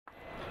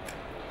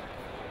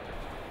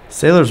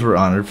Sailors were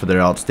honored for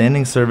their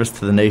outstanding service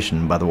to the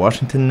nation by the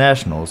Washington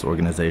Nationals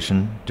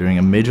organization during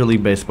a Major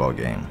League Baseball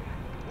game.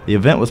 The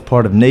event was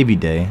part of Navy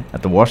Day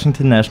at the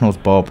Washington Nationals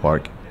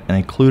ballpark and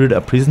included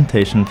a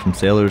presentation from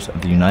sailors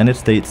of the United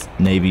States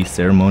Navy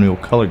Ceremonial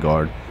Color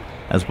Guard,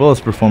 as well as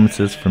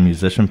performances from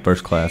musician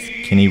First Class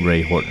Kenny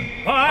Ray Horton.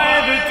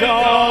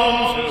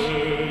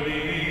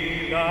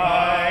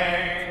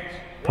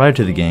 Prior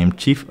to the game,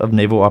 Chief of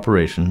Naval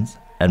Operations,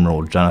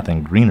 Admiral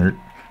Jonathan Greenert,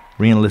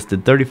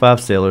 re-enlisted 35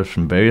 sailors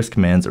from various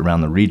commands around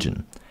the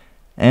region,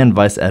 and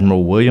Vice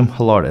Admiral William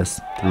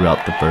Hillardis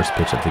throughout the first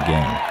pitch of the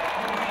game.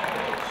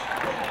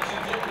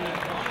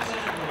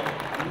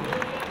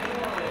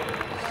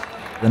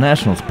 The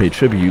Nationals pay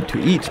tribute to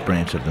each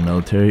branch of the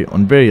military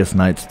on various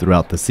nights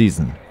throughout the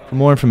season. For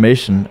more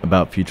information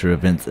about future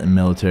events and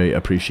military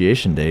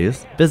appreciation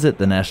days, visit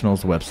the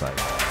Nationals website.